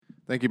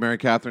Thank you, Mary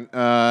Catherine.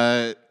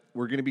 We're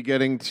going to be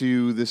getting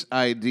to this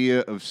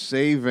idea of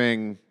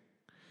saving,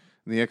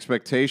 and the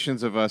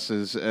expectations of us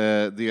as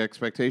the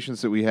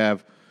expectations that we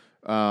have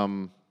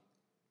of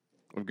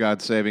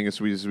God saving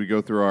us as we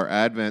go through our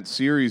Advent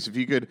series. If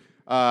you could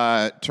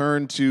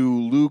turn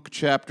to Luke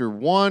chapter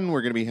 1,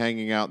 we're going to be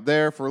hanging out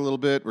there for a little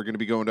bit. We're going to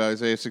be going to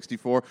Isaiah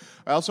 64.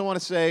 I also want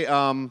to say,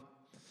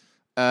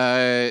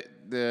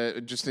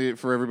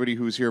 for everybody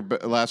who was here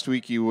last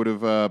week, you would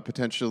have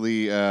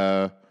potentially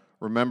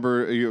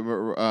remembered,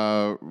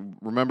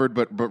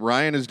 but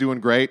Ryan is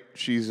doing great.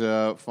 She's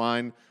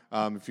fine.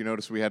 If you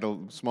notice, we had a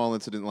small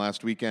incident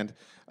last weekend,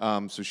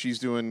 so she's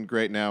doing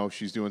great now.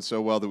 She's doing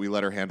so well that we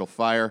let her handle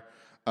fire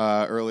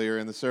earlier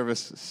in the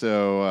service.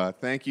 So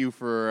thank you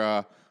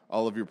for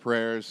all of your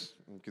prayers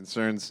and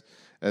concerns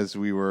as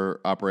we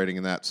were operating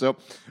in that. So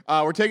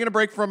we're taking a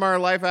break from our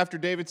Life After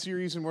David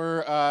series, and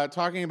we're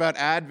talking about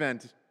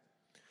Advent.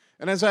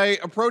 And as I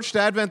approached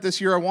Advent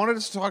this year, I wanted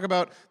us to talk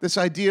about this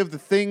idea of the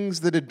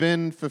things that had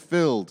been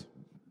fulfilled.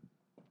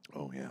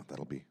 Oh, yeah,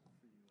 that'll be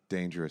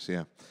dangerous,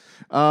 yeah.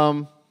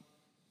 And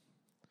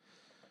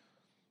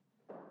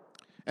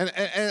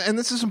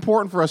this is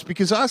important for us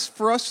because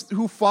for us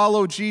who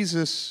follow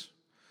Jesus,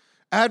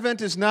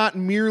 Advent is not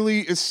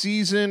merely a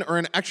season or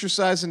an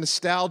exercise in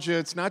nostalgia.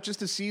 It's not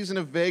just a season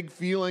of vague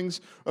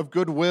feelings of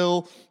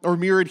goodwill or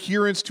mere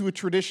adherence to a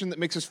tradition that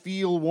makes us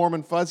feel warm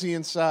and fuzzy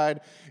inside.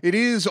 It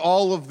is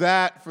all of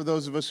that for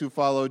those of us who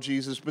follow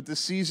Jesus, but this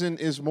season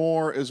is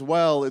more as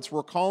well. It's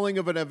recalling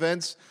of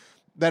events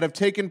that have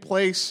taken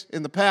place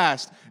in the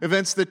past,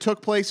 events that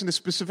took place in a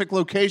specific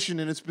location,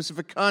 in a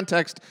specific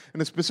context,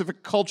 in a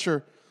specific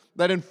culture,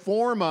 that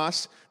inform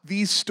us.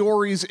 These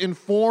stories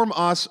inform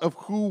us of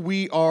who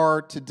we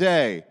are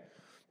today.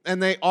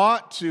 And they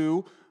ought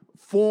to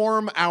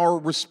form our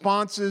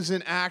responses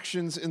and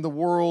actions in the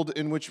world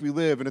in which we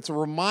live. And it's a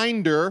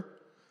reminder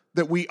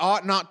that we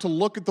ought not to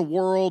look at the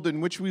world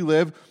in which we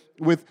live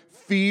with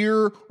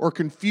fear or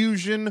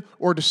confusion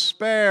or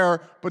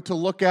despair, but to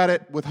look at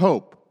it with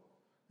hope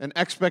and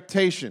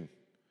expectation.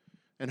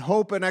 And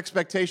hope and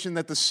expectation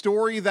that the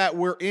story that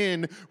we're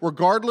in,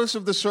 regardless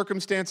of the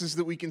circumstances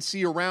that we can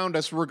see around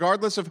us,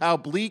 regardless of how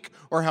bleak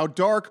or how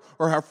dark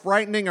or how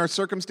frightening our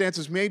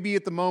circumstances may be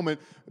at the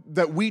moment,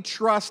 that we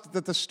trust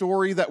that the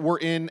story that we're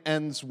in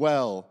ends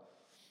well.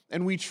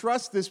 And we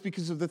trust this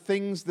because of the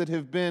things that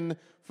have been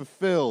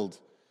fulfilled.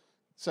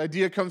 This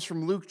idea comes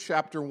from Luke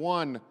chapter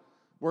 1.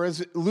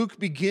 Whereas Luke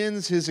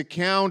begins his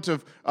account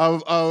of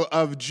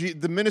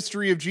the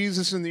ministry of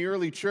Jesus in the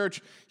early church,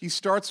 he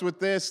starts with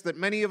this, that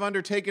many have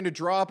undertaken to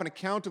draw up an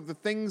account of the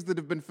things that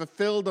have been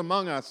fulfilled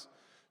among us,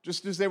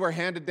 just as they were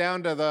handed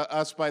down to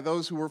us by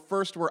those who were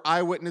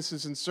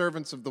eyewitnesses and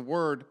servants of the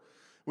word.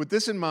 With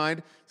this in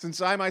mind,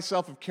 since I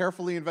myself have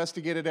carefully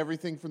investigated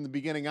everything from the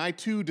beginning, I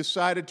too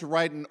decided to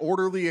write an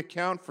orderly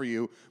account for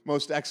you,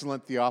 most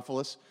excellent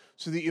Theophilus,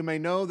 so that you may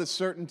know the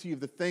certainty of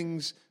the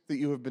things that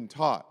you have been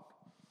taught.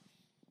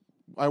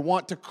 I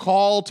want to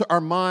call to our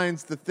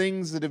minds the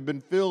things that have been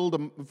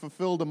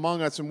fulfilled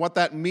among us and what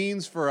that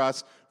means for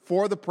us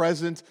for the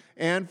present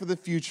and for the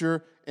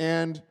future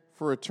and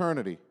for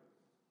eternity.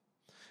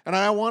 And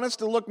I want us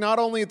to look not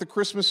only at the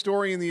Christmas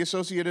story and the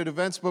associated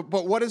events, but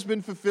what has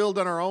been fulfilled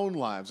in our own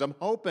lives. I'm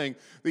hoping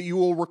that you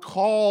will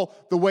recall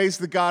the ways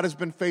that God has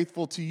been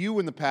faithful to you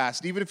in the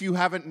past, even if you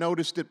haven't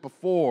noticed it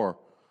before.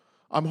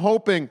 I'm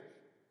hoping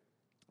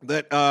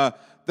that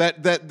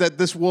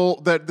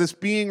this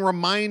being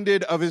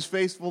reminded of his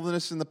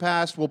faithfulness in the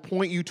past will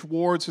point you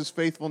towards his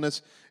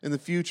faithfulness in the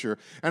future.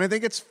 And I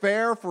think it's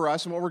fair for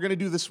us, and what we're going to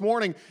do this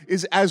morning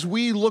is as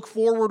we look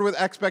forward with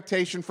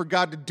expectation for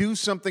God to do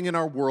something in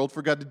our world,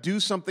 for God to do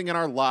something in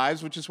our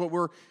lives, which is what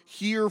we're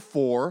here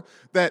for,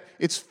 that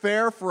it's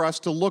fair for us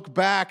to look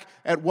back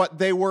at what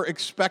they were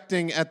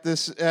expecting at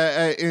this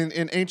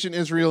in ancient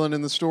Israel and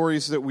in the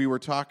stories that we were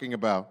talking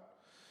about.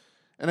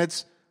 And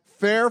it's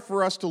fair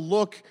for us to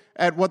look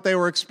at what they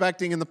were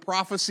expecting in the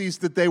prophecies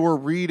that they were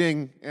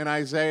reading in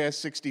Isaiah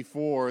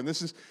 64. And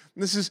this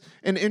is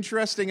an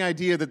interesting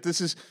idea that this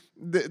is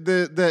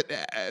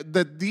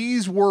that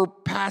these were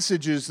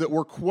passages that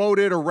were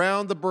quoted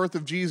around the birth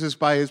of Jesus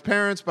by his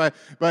parents, by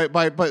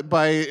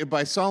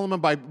Solomon,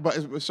 by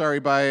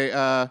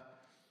the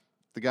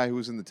guy who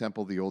was in the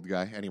temple, the old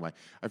guy. Anyway,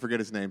 I forget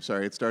his name.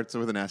 Sorry, it starts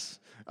with an S.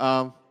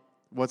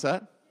 What's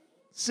that?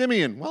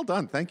 Simeon. Well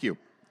done. Thank you.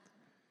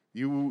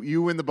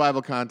 You win the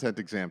Bible content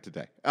exam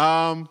today.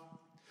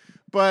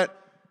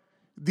 But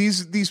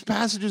these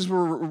passages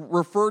were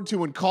referred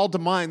to and called to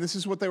mind. This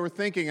is what they were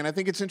thinking. And I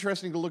think it's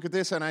interesting to look at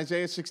this in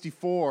Isaiah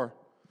 64.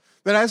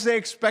 That as they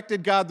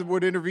expected God that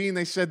would intervene,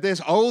 they said this,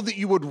 "Oh, that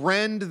you would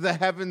rend the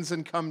heavens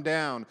and come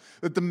down,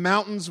 that the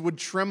mountains would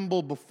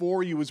tremble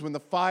before you as when the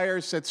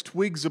fire sets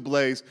twigs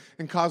ablaze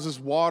and causes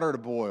water to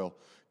boil.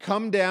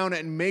 Come down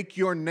and make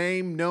your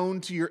name known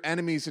to your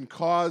enemies and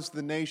cause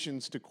the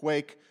nations to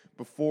quake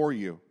before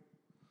you."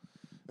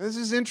 This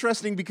is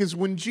interesting because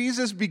when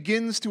Jesus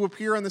begins to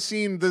appear on the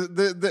scene,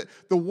 the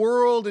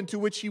world into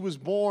which he was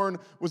born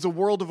was a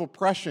world of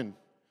oppression.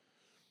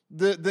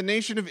 The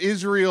nation of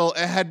Israel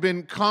had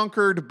been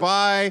conquered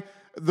by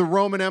the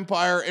Roman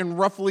Empire in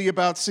roughly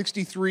about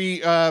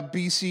 63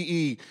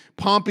 BCE.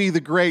 Pompey the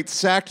Great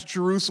sacked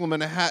Jerusalem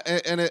and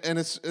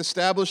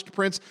established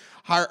Prince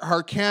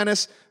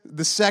Hyrcanus II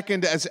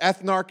as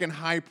ethnarch and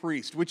high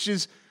priest, which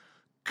is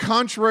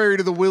contrary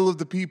to the will of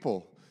the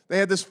people. They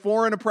had this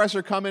foreign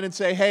oppressor come in and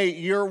say,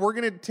 hey, we're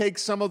going to take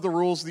some of the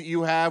rules that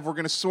you have. We're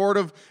going to sort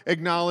of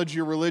acknowledge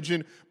your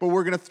religion, but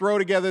we're going to throw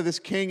together this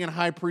king and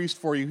high priest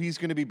for you. He's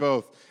going to be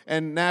both.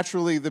 And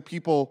naturally, the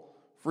people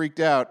freaked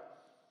out.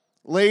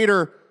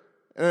 Later,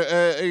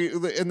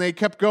 and they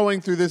kept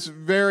going through this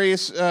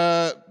various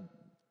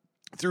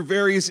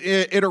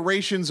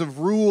iterations of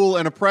rule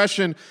and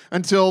oppression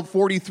until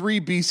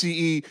 43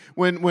 BCE,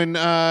 when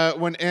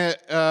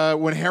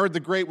Herod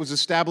the Great was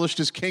established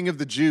as king of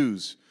the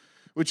Jews,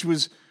 which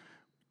was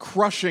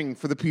crushing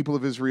for the people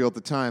of Israel at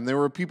the time. There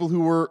were people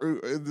who were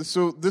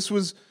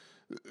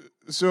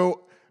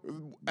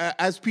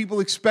as people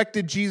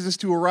expected Jesus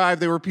to arrive,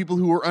 there were people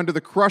who were under the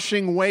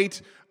crushing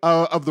weight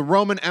of the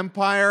Roman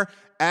Empire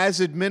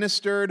as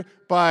administered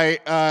by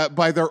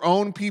their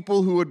own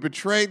people who had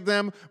betrayed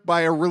them,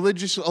 by a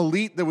religious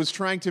elite that was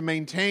trying to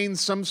maintain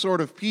some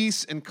sort of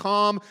peace and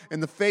calm in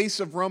the face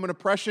of Roman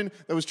oppression,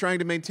 that was trying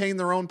to maintain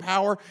their own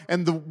power.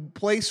 And the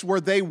place where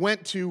they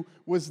went to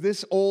was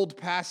this old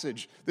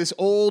passage, this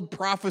old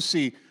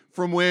prophecy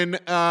from when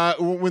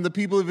the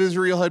people of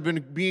Israel had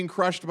been being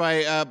crushed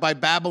by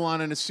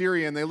Babylon and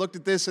Assyria. And they looked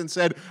at this and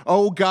said,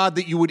 oh God,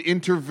 that you would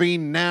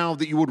intervene now,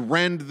 that you would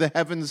rend the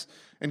heavens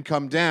and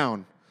come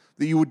down,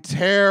 that you would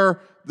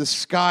tear the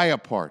sky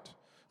apart.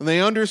 And they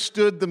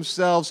understood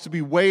themselves to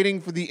be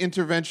waiting for the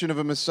intervention of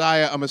a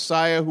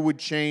Messiah who would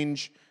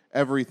change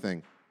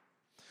everything.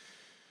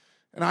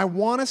 And I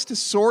want us to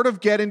sort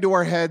of get into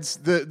our heads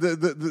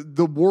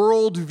the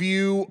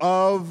worldview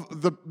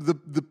of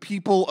the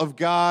people of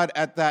God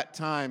at that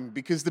time,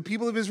 because the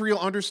people of Israel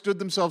understood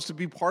themselves to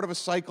be part of a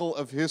cycle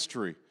of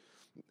history.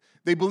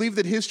 They believed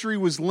that history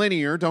was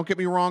linear. Don't get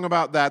me wrong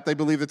about that. They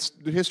believed that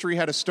history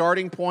had a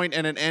starting point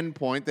and an end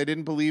point. They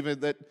didn't believe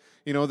that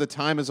the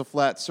time is a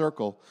flat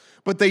circle.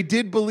 But they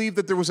did believe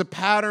that there was a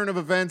pattern of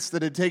events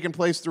that had taken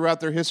place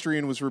throughout their history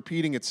and was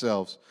repeating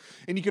itself.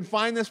 And you can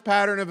find this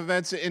pattern of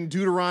events in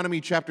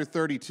Deuteronomy chapter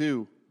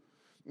 32.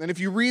 And if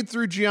you read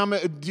through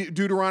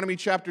Deuteronomy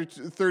chapter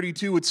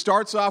 32, it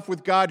starts off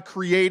with God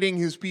creating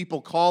his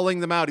people, calling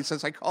them out. He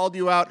says, I called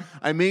you out.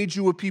 I made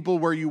you a people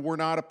where you were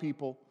not a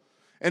people.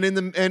 And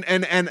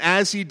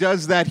as he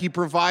does that, he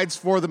provides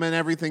for them and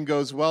everything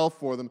goes well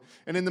for them.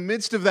 And in the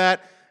midst of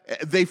that,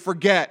 they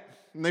forget.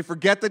 And they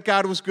forget that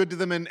God was good to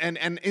them, and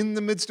in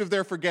the midst of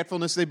their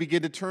forgetfulness, they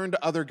begin to turn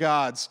to other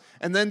gods.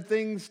 And then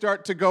things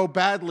start to go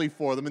badly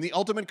for them. And the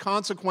ultimate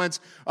consequence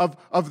of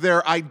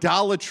their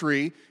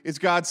idolatry is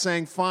God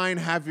saying, fine,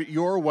 have it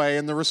your way.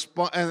 And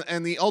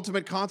the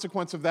ultimate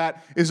consequence of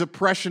that is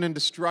oppression and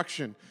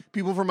destruction.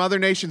 People from other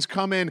nations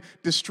come in,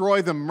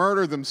 destroy them,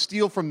 murder them,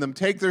 steal from them,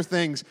 take their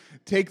things,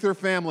 take their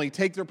family,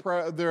 take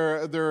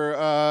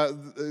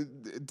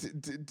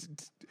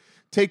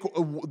take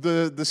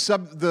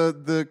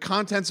the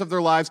contents of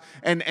their lives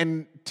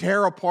and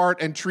tear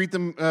apart and treat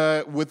them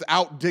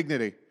without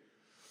dignity.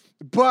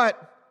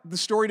 But the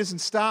story doesn't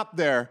stop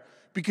there,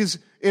 because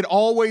it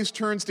always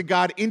turns to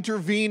God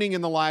intervening in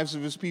the lives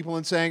of his people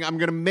and saying, I'm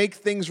going to make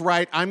things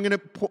right. I'm going to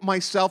put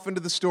myself into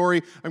the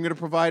story. I'm going to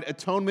provide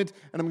atonement,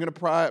 and I'm going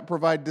to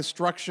provide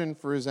destruction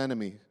for his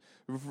enemy,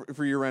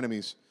 for your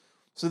enemies.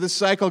 So this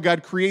cycle,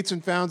 God creates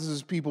and founds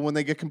his people when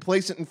they get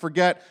complacent and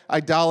forget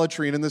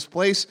idolatry. And in this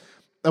place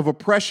of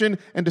oppression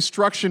and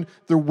destruction,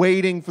 they're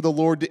waiting for the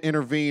Lord to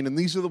intervene. And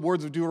these are the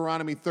words of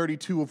Deuteronomy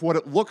 32 of what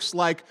it looks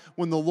like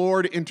when the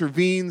Lord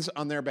intervenes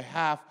on their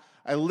behalf.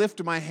 I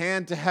lift my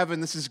hand to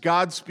heaven. This is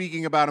God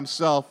speaking about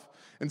himself.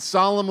 And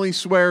solemnly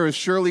swear, as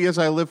surely as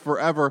I live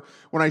forever,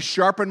 when I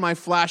sharpen my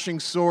flashing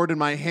sword and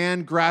my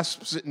hand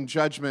grasps it in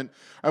judgment,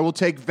 I will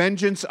take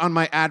vengeance on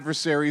my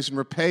adversaries and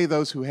repay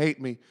those who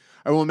hate me.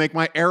 I will make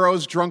my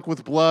arrows drunk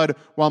with blood,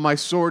 while my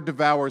sword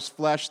devours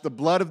flesh, the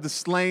blood of the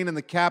slain and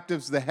the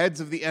captives, the heads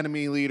of the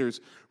enemy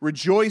leaders.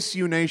 Rejoice,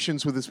 you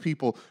nations, with his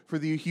people, for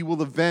he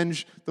will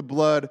avenge the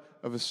blood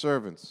of his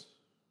servants.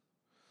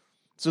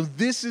 So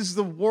this is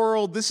the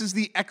world, this is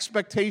the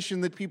expectation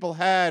that people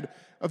had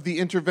of the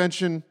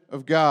intervention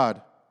of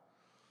God.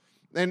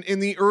 And in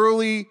the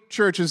early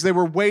churches, they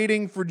were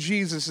waiting for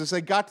Jesus. As they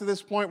got to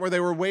this point where they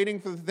were waiting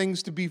for the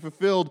things to be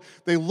fulfilled,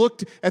 they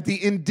looked at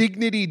the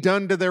indignity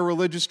done to their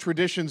religious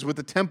traditions, with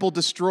the temple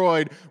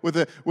destroyed, with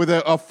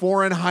a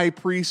foreign high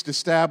priest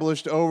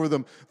established over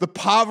them, the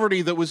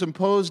poverty that was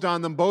imposed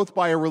on them both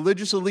by a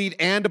religious elite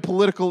and a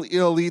political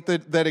elite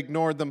that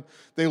ignored them.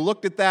 They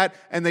looked at that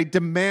and they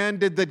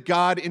demanded that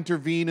God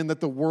intervene and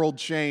that the world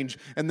change.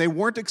 And they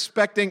weren't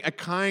expecting a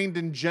kind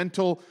and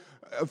gentle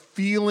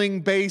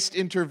feeling-based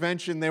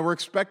intervention. They were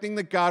expecting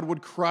that God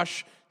would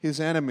crush his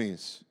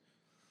enemies.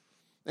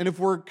 And if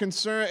we're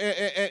concerned,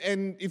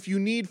 and if you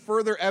need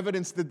further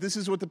evidence that this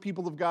is what the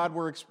people of God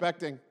were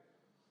expecting,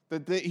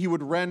 that he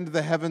would rend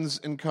the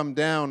heavens and come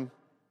down,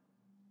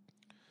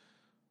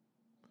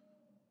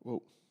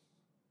 Whoa.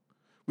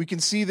 We can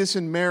see this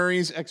in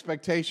Mary's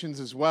expectations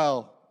as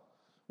well.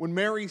 When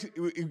Mary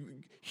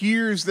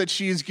hears that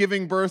she is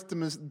giving birth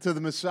to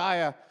the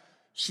Messiah,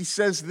 she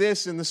says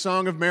this in the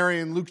Song of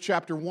Mary in Luke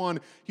chapter 1.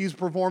 He has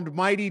performed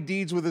mighty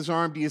deeds with his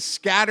arm. He has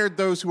scattered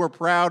those who are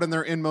proud in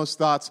their inmost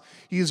thoughts.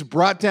 He has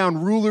brought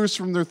down rulers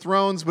from their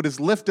thrones, but has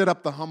lifted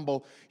up the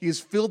humble. He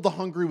has filled the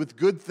hungry with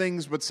good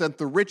things, but sent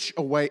the rich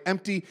away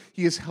empty.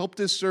 He has helped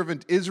his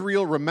servant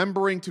Israel,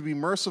 remembering to be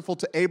merciful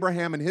to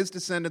Abraham and his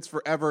descendants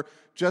forever,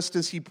 just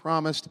as he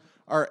promised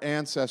our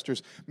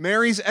ancestors.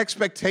 Mary's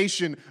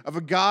expectation of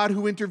a God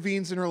who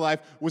intervenes in her life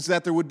was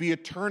that there would be a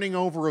turning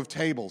over of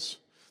tables,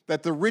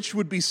 that the rich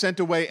would be sent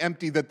away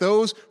empty, that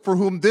those for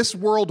whom this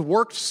world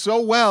worked so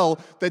well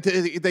that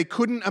they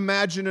couldn't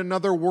imagine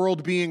another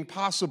world being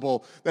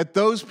possible, that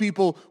those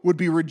people would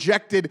be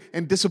rejected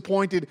and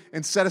disappointed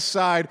and set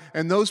aside,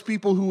 and those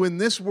people who in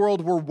this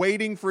world were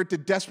waiting for it to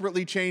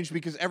desperately change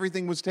because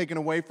everything was taken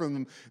away from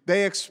them,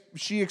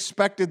 she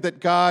expected that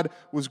God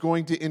was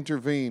going to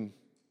intervene.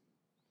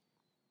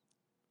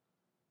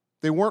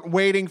 They weren't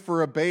waiting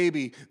for a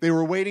baby. They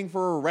were waiting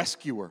for a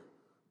rescuer.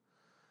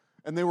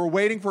 And they were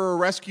waiting for a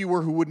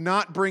rescuer who would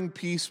not bring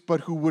peace,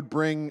 but who would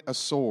bring a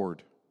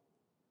sword.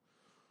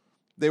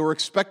 They were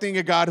expecting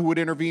a God who would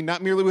intervene,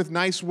 not merely with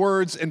nice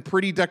words and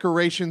pretty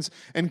decorations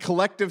and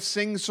collective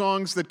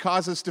sing-songs that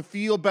cause us to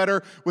feel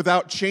better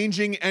without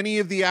changing any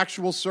of the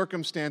actual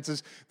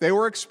circumstances. They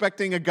were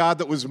expecting a God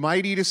that was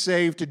mighty to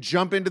save, to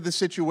jump into the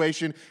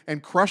situation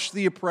and crush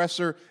the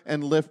oppressor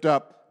and lift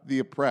up the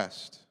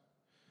oppressed.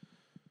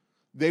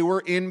 They were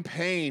in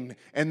pain,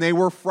 and they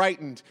were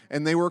frightened,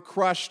 and they were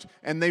crushed,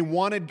 and they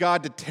wanted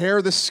God to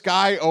tear the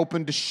sky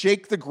open, to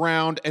shake the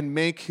ground, and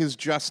make his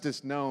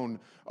justice known.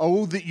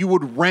 Oh, that you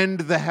would rend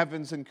the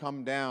heavens and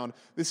come down.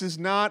 This is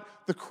not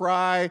the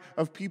cry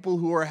of people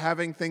who are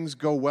having things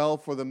go well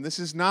for them. This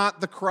is not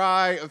the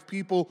cry of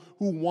people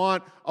who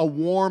want a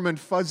warm and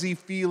fuzzy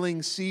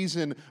feeling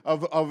season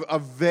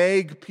of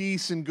vague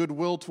peace and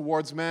goodwill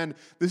towards men.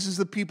 This is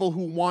the people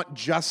who want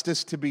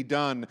justice to be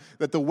done,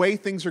 that the way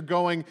things are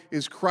going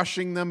is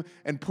crushing them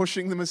and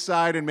pushing them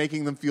aside and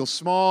making them feel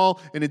small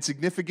and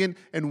insignificant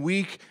and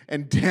weak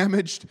and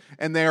damaged,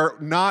 and they are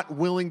not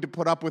willing to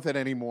put up with it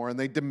anymore, and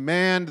they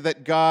demand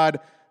that God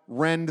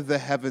rend the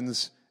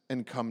heavens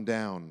and come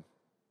down.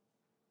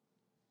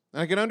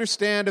 And I can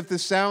understand if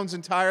this sounds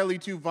entirely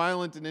too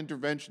violent and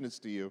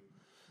interventionist to you.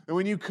 And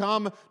when you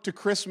come to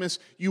Christmas,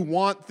 you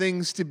want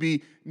things to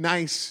be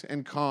nice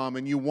and calm,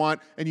 and you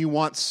want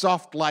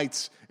soft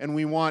lights, and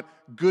we want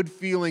good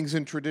feelings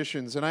and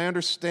traditions. And I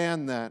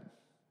understand that.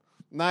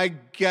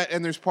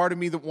 And there's part of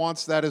me that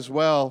wants that as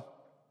well.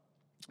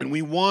 And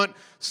we want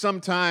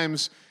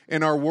sometimes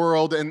in our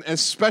world, and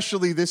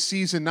especially this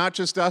season, not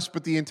just us,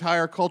 but the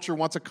entire culture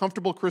wants a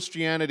comfortable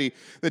Christianity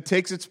that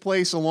takes its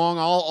place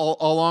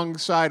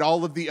alongside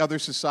all of the other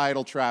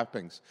societal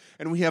trappings.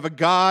 And we have a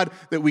God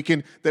that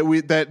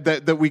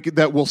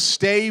will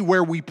stay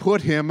where we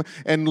put him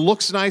and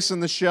looks nice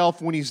on the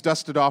shelf when he's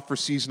dusted off for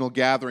seasonal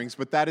gatherings.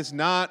 But that is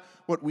not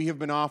what we have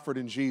been offered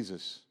in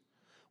Jesus.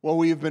 What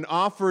we have been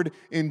offered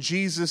in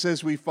Jesus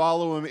as we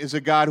follow him is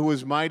a God who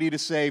is mighty to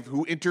save,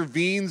 who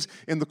intervenes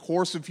in the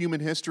course of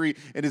human history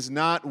and is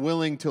not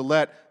willing to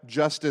let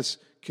justice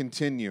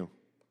continue.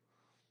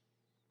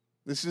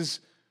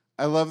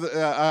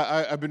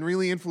 I've been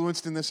really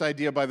influenced in this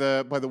idea by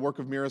the work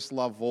of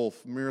Miroslav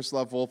Volf.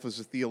 Miroslav Volf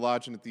is a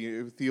theologian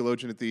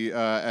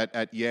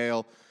at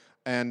Yale,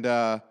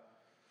 and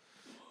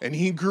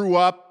he grew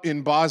up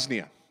in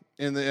Bosnia.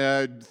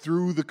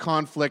 Through the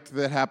conflict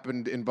that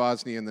happened in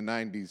Bosnia in the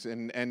 90s.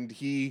 And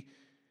he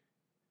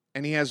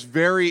has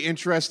very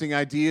interesting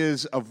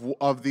ideas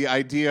of the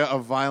idea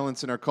of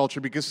violence in our culture,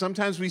 because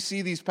sometimes we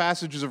see these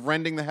passages of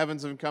rending the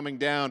heavens and coming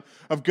down,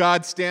 of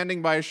God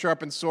standing by a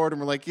sharpened sword,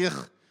 and we're like,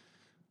 ugh,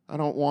 I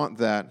don't want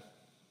that.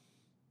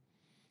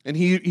 And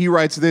he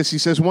writes this, he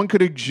says, one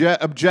could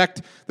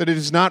object that it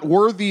is not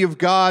worthy of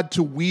God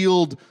to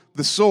wield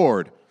the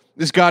sword.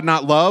 Is God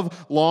not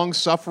love,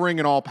 long-suffering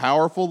and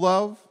all-powerful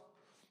love?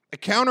 A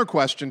counter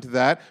question to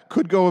that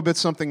could go a bit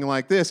something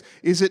like this.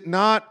 Is it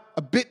not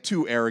a bit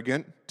too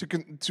arrogant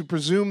to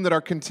presume that our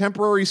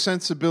contemporary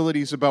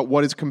sensibilities about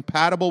what is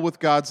compatible with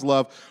God's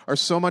love are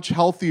so much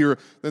healthier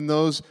than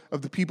those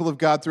of the people of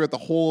God throughout the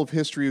whole of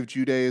history of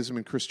Judaism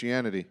and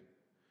Christianity?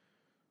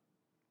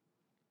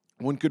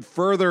 One could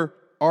further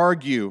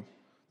argue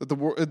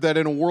that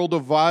in a world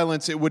of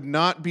violence, it would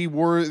not be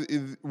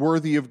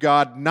worthy of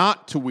God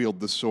not to wield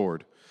the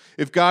sword.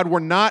 If God were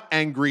not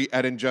angry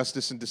at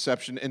injustice and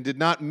deception and did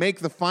not make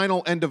the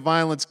final end of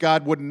violence,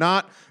 God would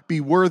not be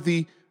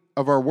worthy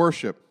of our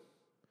worship.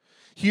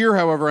 Here,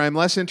 however, I am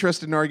less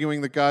interested in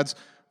arguing that God's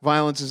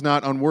violence is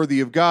not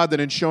unworthy of God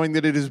than in showing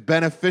that it is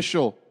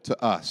beneficial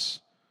to us.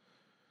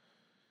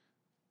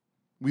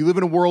 We live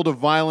in a world of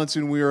violence,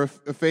 and we are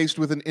faced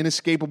with an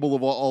inescapable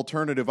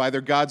alternative,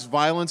 either God's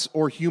violence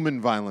or human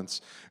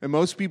violence. And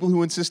most people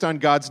who insist on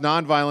God's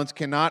nonviolence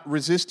cannot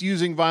resist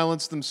using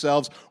violence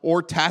themselves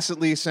or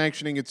tacitly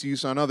sanctioning its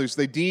use on others.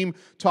 They deem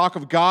talk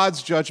of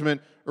God's judgment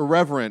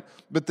irreverent,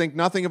 but think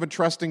nothing of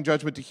entrusting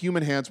judgment to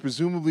human hands,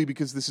 presumably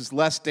because this is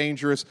less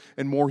dangerous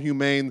and more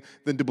humane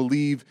than to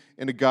believe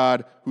in a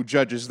God who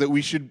judges. That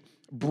we should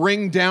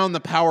bring down the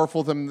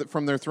powerful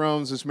from their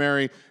thrones, as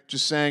Mary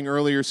just sang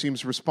earlier,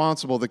 seems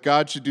responsible. That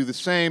God should do the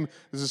same,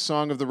 as the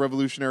Song of the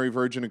Revolutionary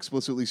Virgin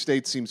explicitly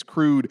states, seems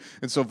crude.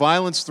 And so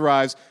violence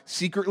thrives,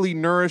 secretly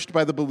nourished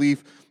by the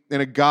belief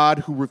in a God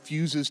who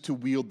refuses to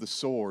wield the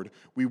sword.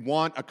 We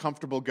want a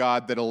comfortable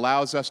God that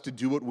allows us to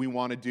do what we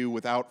want to do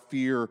without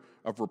fear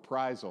of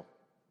reprisal.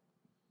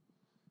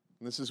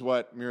 And this is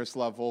what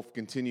Miroslav Volf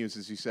continues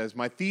as he says,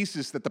 "My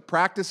thesis that the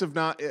practice of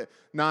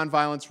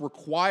nonviolence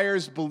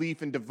requires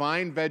belief in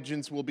divine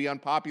vengeance will be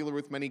unpopular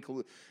with many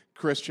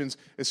Christians,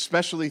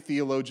 especially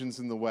theologians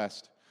in the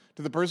West.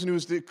 To the person who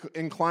is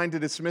inclined to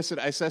dismiss it,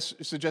 I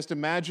suggest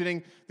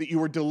imagining that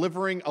you are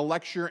delivering a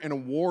lecture in a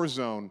war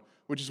zone,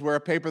 which is where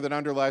a paper that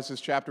underlies this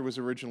chapter was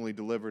originally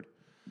delivered.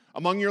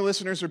 Among your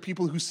listeners are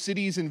people whose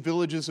cities and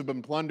villages have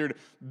been plundered,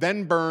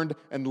 then burned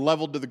and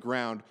leveled to the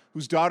ground,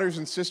 whose daughters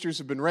and sisters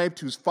have been raped,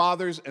 whose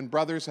fathers and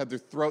brothers had their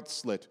throats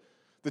slit.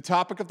 The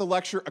topic of the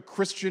lecture, a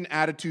Christian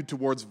attitude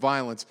towards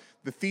violence.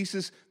 The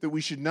thesis that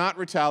we should not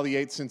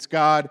retaliate since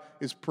God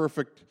is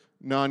perfect,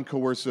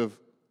 non-coercive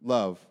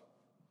love."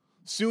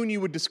 Soon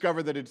you would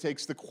discover that it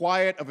takes the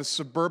quiet of a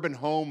suburban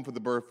home for the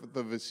birth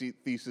of a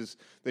thesis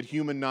that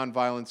human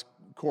nonviolence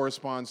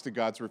corresponds to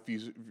God's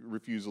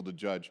refusal to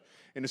judge.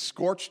 In a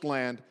scorched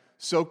land,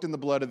 soaked in the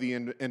blood of the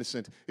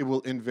innocent, it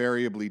will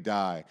invariably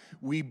die.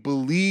 We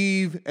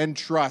believe and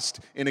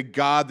trust in a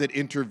God that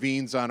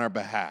intervenes on our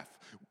behalf.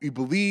 We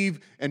believe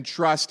and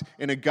trust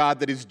in a God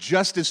that is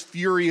just as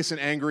furious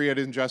and angry at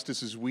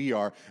injustice as we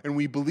are. And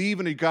we believe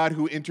in a God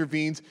who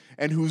intervenes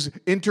and whose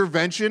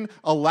intervention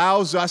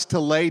allows us to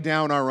lay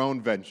down our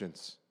own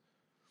vengeance.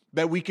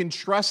 That we can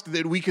trust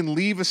that we can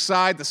leave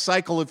aside the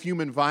cycle of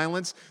human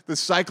violence, the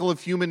cycle of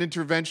human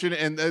intervention,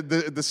 and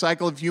the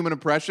cycle of human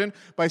oppression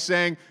by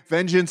saying,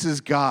 vengeance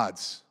is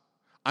God's.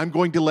 I'm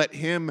going to let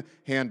Him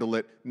handle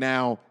it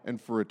now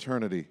and for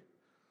eternity.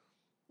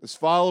 As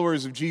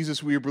followers of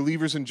Jesus, we are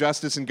believers in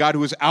justice and God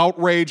who is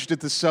outraged at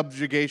the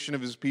subjugation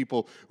of His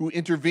people, who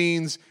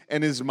intervenes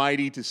and is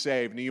mighty to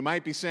save. Now, you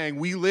might be saying,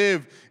 we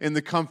live in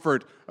the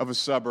comfort of a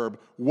suburb.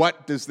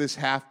 What does this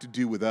have to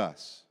do with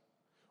us?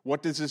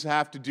 What does this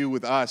have to do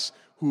with us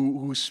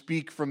who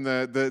speak from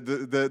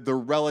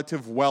the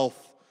relative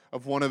wealth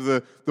of one of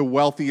the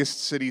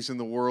wealthiest cities in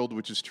the world,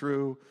 which is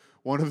true,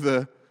 one of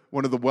the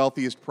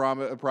wealthiest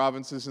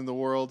provinces in the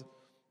world?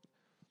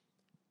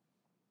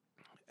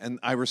 And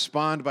I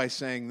respond by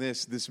saying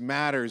this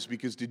matters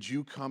because did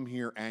you come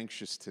here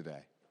anxious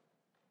today?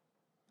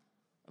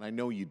 And I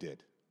know you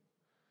did.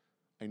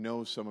 I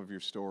know some of your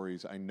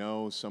stories. I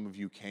know some of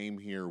you came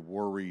here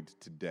worried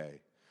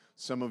today.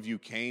 Some of you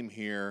came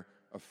here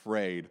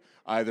afraid,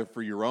 either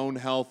for your own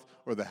health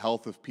or the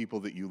health of people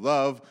that you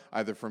love,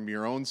 either from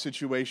your own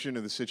situation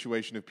or the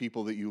situation of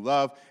people that you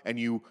love, and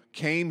you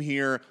came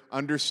here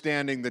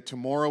understanding that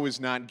tomorrow is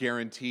not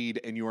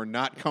guaranteed and you are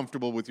not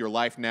comfortable with your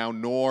life now,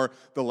 nor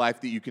the life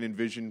that you can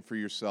envision for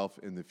yourself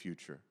in the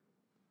future.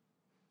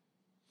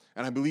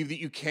 And I believe that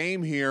you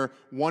came here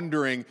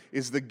wondering,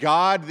 is the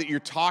God that you're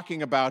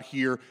talking about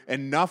here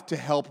enough to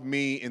help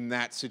me in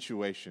that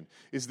situation?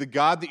 Is the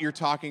God that you're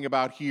talking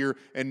about here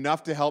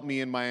enough to help me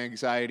in my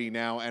anxiety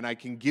now? And I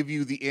can give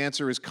you the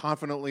answer as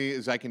confidently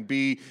as I can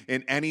be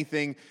in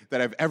anything that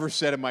I've ever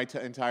said in my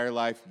entire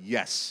life,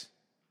 yes.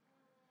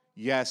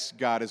 Yes,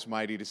 God is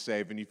mighty to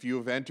save. And if you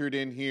have entered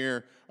in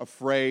here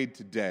afraid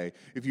today,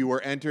 if you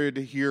were entered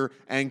here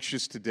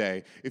anxious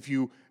today, if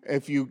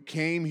you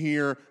came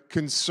here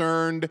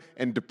concerned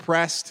and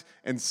depressed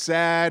and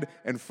sad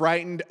and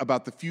frightened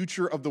about the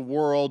future of the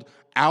world,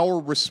 our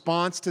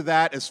response to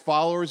that as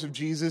followers of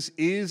Jesus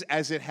is,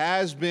 as it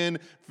has been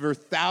for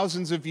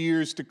thousands of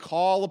years, to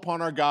call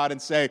upon our God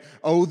and say,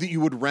 oh, that you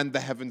would rend the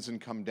heavens and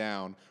come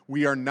down.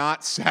 We are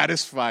not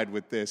satisfied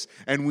with this,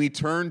 and we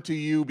turn to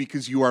you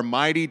because you are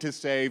mighty to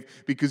save,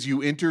 because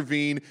you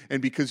intervene,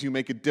 and because you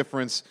make a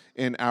difference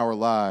in our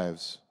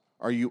lives.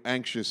 Are you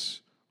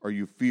anxious? Are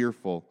you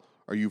fearful?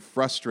 Are you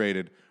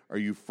frustrated? Are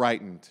you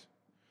frightened?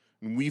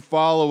 And we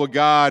follow a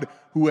God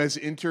who has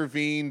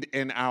intervened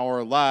in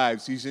our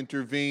lives. He's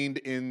intervened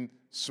in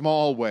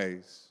small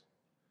ways.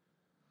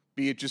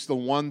 Be it just the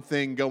one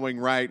thing going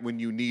right when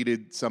you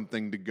needed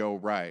something to go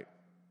right.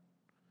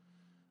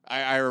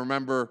 I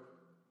remember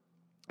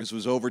this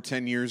was over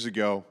 10 years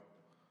ago,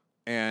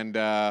 and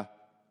I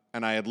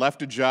had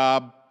left a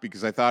job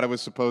because I thought I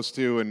was supposed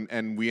to,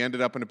 and we ended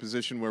up in a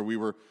position where we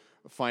were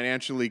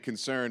financially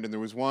concerned, and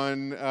there was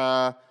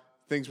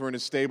things weren't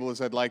as stable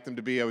as I'd like them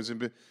to be.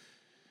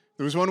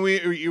 There was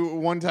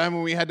one time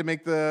when we had to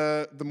make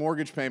the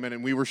mortgage payment,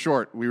 and we were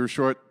short. We were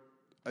short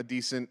a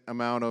decent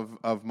amount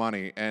of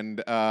money, and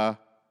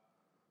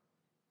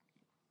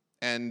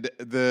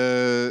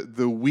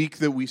the week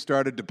that we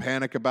started to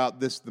panic about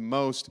this the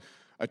most,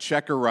 a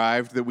check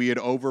arrived that we had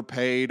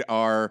overpaid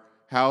our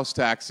house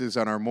taxes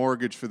on our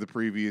mortgage for the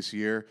previous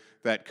year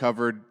that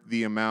covered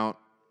the amount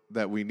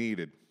that we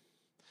needed.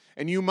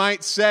 And you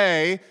might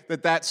say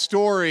that that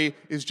story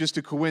is just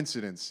a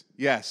coincidence,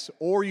 yes.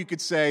 Or you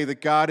could say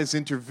that God has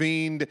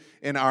intervened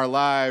in our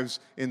lives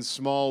in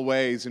small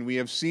ways, and we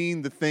have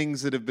seen the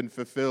things that have been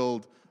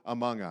fulfilled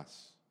among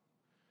us.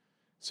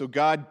 So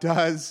God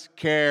does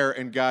care,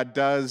 and God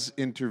does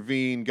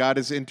intervene. God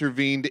has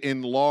intervened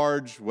in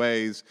large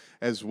ways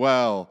as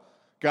well.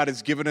 God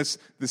has given us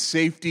the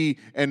safety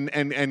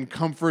and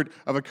comfort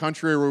of a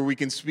country where we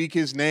can speak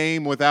His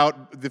name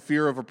without the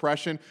fear of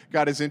oppression.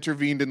 God has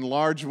intervened in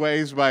large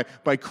ways by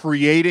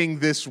creating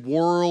this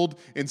world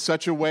in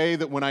such a way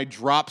that when I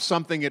drop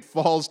something, it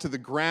falls to the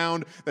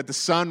ground, that the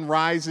sun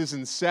rises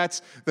and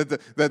sets, that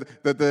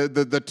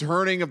the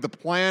turning of the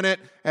planet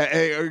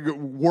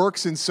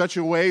works in such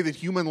a way that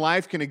human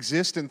life can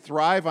exist and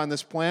thrive on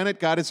this planet.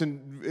 God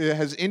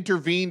has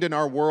intervened in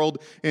our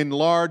world in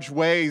large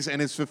ways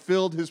and has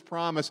fulfilled His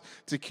promise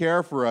to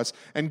care for us.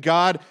 And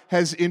God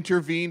has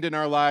intervened in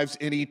our lives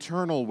in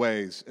eternal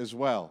ways as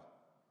well.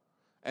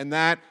 And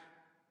that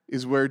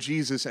is where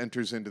Jesus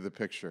enters into the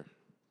picture.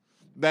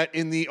 That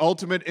in the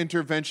ultimate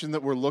intervention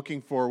that we're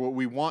looking for, what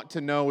we want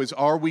to know is,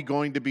 are we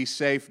going to be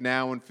safe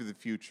now and for the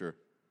future?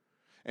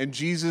 And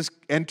Jesus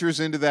enters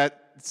into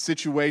that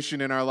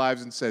situation in our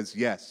lives and says,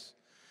 yes.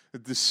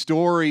 That the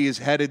story is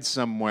headed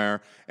somewhere,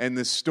 and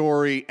the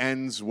story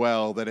ends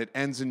well, that it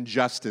ends in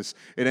justice,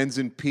 it ends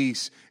in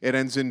peace, it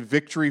ends in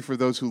victory for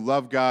those who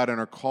love God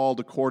and are called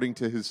according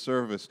to His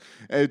service,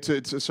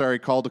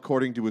 called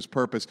according to His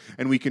purpose.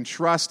 And we can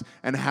trust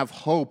and have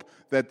hope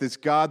that this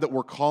God that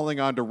we're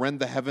calling on to rend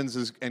the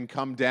heavens and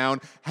come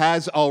down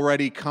has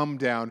already come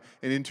down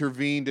and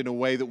intervened in a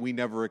way that we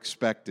never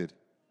expected.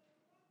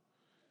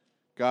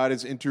 God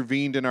has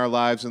intervened in our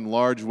lives in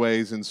large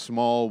ways, in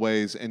small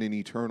ways, and in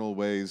eternal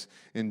ways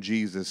in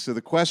Jesus. So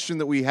the question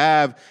that we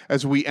have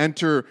as we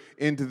enter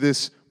into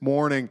this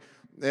morning,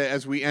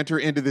 as we enter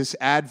into this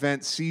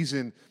Advent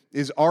season,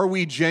 is, are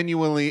we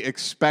genuinely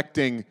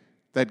expecting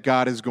that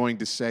God is going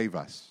to save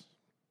us?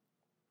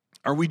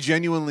 Are we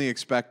genuinely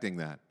expecting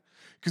that?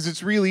 Because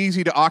it's really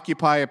easy to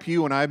occupy a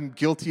pew, and I'm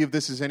guilty of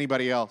this as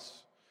anybody else.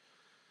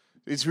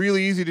 It's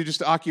really easy to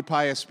just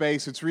occupy a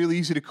space. It's really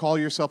easy to call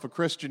yourself a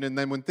Christian, and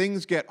then when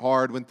things get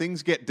hard, when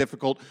things get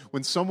difficult,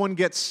 when someone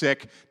gets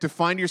sick, to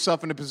find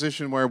yourself in a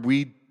position where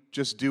we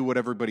just do what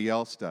everybody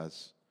else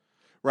does,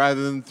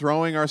 rather than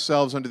throwing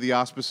ourselves under the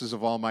auspices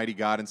of Almighty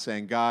God and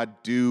saying, God,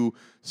 do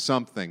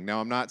something.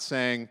 Now, I'm not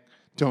saying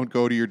don't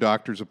go to your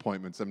doctor's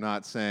appointments. I'm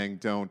not saying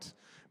don't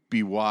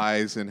be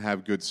wise and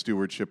have good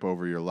stewardship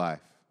over your life.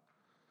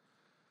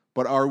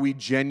 But are we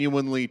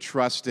genuinely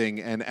trusting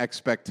an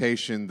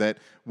expectation that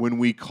when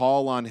we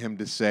call on Him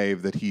to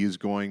save, that He is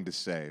going to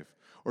save?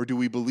 Or do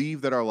we believe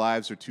that our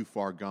lives are too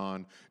far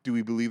gone? Do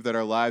we believe that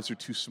our lives are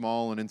too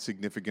small and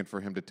insignificant for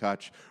Him to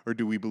touch? Or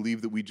do we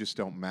believe that we just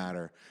don't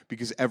matter?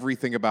 Because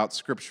everything about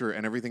Scripture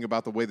and everything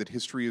about the way that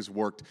history has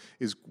worked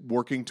is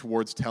working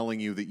towards telling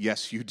you that,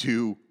 yes, you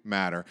do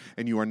matter.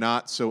 And you are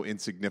not so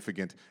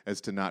insignificant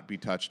as to not be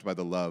touched by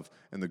the love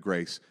and the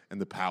grace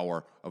and the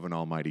power of an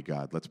almighty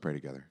God. Let's pray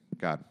together.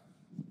 God,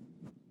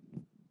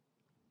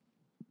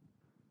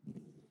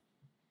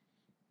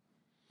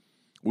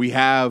 we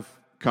have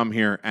come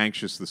here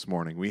anxious this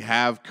morning. We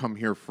have come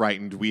here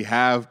frightened. We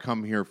have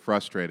come here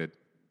frustrated.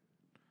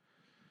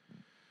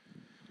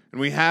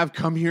 And we have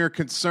come here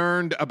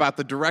concerned about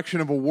the direction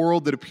of a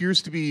world that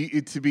appears to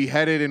be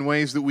headed in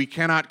ways that we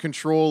cannot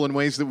control, in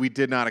ways that we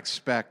did not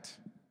expect.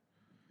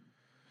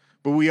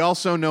 But we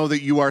also know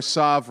that you are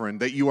sovereign,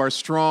 that you are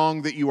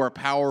strong, that you are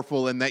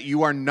powerful, and that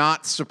you are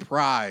not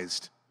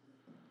surprised.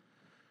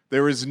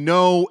 There is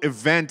no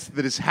event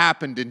that has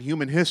happened in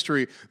human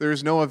history, there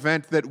is no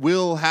event that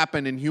will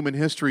happen in human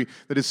history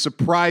that is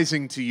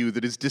surprising to you,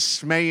 that is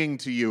dismaying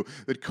to you,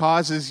 that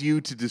causes you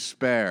to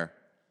despair.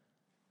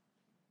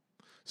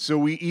 So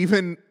we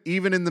even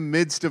in the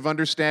midst of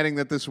understanding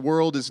that this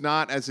world is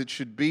not as it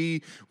should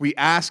be, we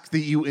ask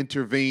that you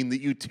intervene,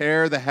 that you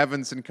tear the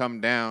heavens and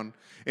come down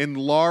in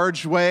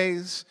large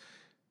ways,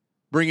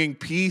 bringing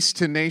peace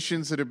to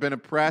nations that have been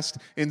oppressed,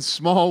 in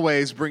small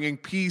ways, bringing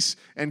peace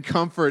and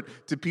comfort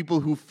to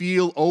people who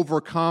feel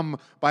overcome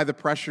by the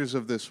pressures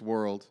of this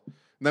world.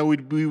 And that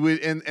we would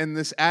in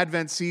this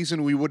Advent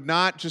season, we would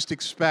not just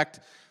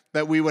expect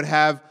that we would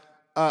have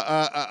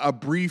a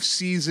brief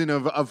season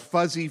of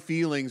fuzzy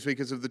feelings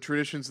because of the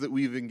traditions that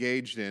we've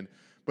engaged in,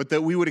 but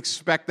that we would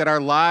expect that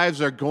our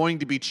lives are going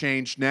to be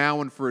changed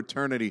now and for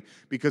eternity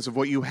because of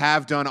what you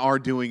have done, are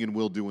doing, and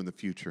will do in the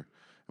future.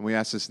 And we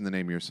ask this in the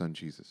name of your Son,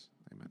 Jesus.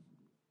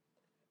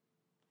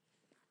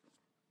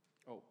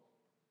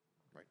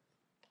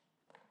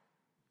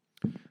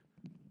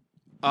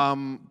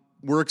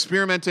 We're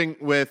experimenting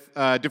with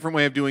a different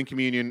way of doing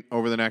communion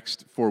over the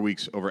next 4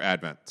 weeks over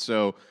Advent.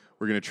 So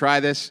we're going to try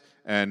this,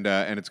 and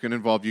it's going to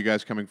involve you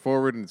guys coming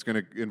forward, and it's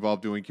going to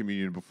involve doing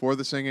communion before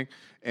the singing.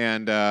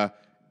 And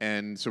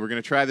so we're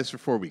going to try this for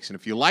 4 weeks. And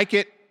if you like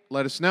it,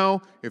 let us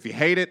know. If you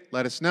hate it,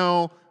 let us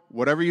know.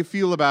 Whatever you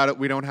feel about it,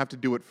 we don't have to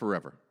do it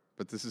forever.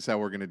 But this is how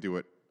we're going to do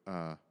it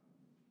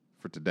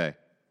for today,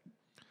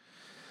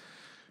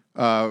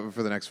 for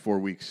the next 4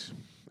 weeks.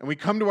 And we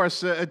come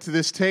to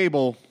this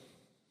table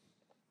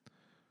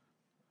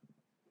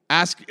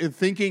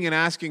thinking and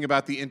asking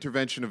about the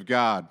intervention of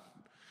God.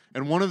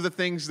 And one of the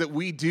things that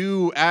we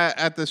do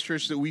at this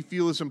church that we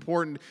feel is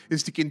important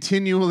is to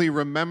continually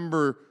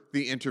remember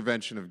the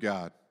intervention of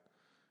God.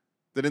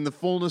 That in the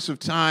fullness of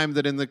time,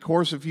 that in the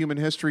course of human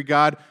history,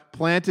 God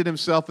planted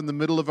himself in the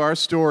middle of our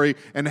story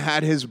and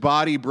had his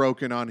body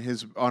broken on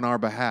our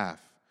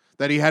behalf.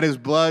 That he had his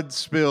blood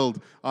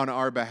spilled on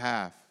our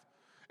behalf.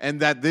 And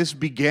that this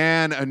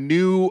began a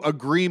new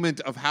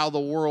agreement of how the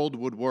world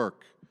would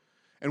work.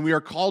 And we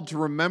are called to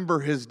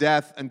remember his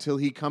death until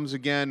he comes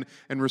again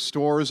and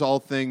restores all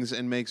things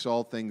and makes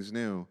all things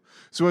new.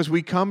 So as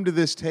we come to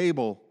this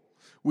table,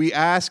 we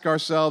ask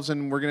ourselves,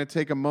 and we're going to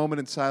take a moment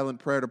in silent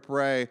prayer to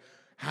pray,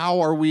 how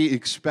are we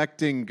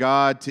expecting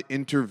God to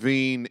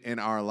intervene in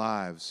our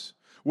lives?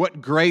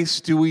 What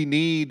grace do we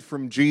need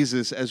from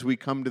Jesus as we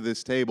come to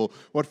this table?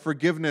 What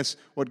forgiveness,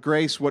 what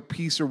grace, what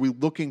peace are we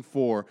looking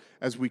for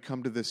as we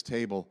come to this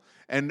table?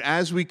 And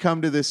as we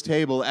come to this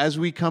table, as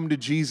we come to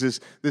Jesus,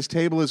 this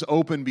table is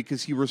open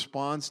because he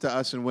responds to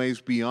us in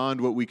ways beyond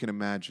what we can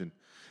imagine.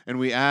 And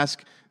we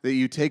ask that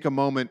you take a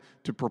moment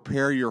to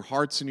prepare your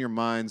hearts and your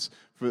minds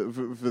for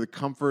the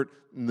comfort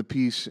and the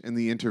peace and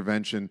the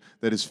intervention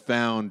that is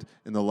found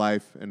in the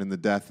life and in the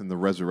death and the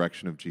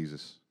resurrection of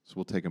Jesus. So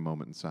we'll take a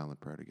moment in silent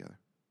prayer together.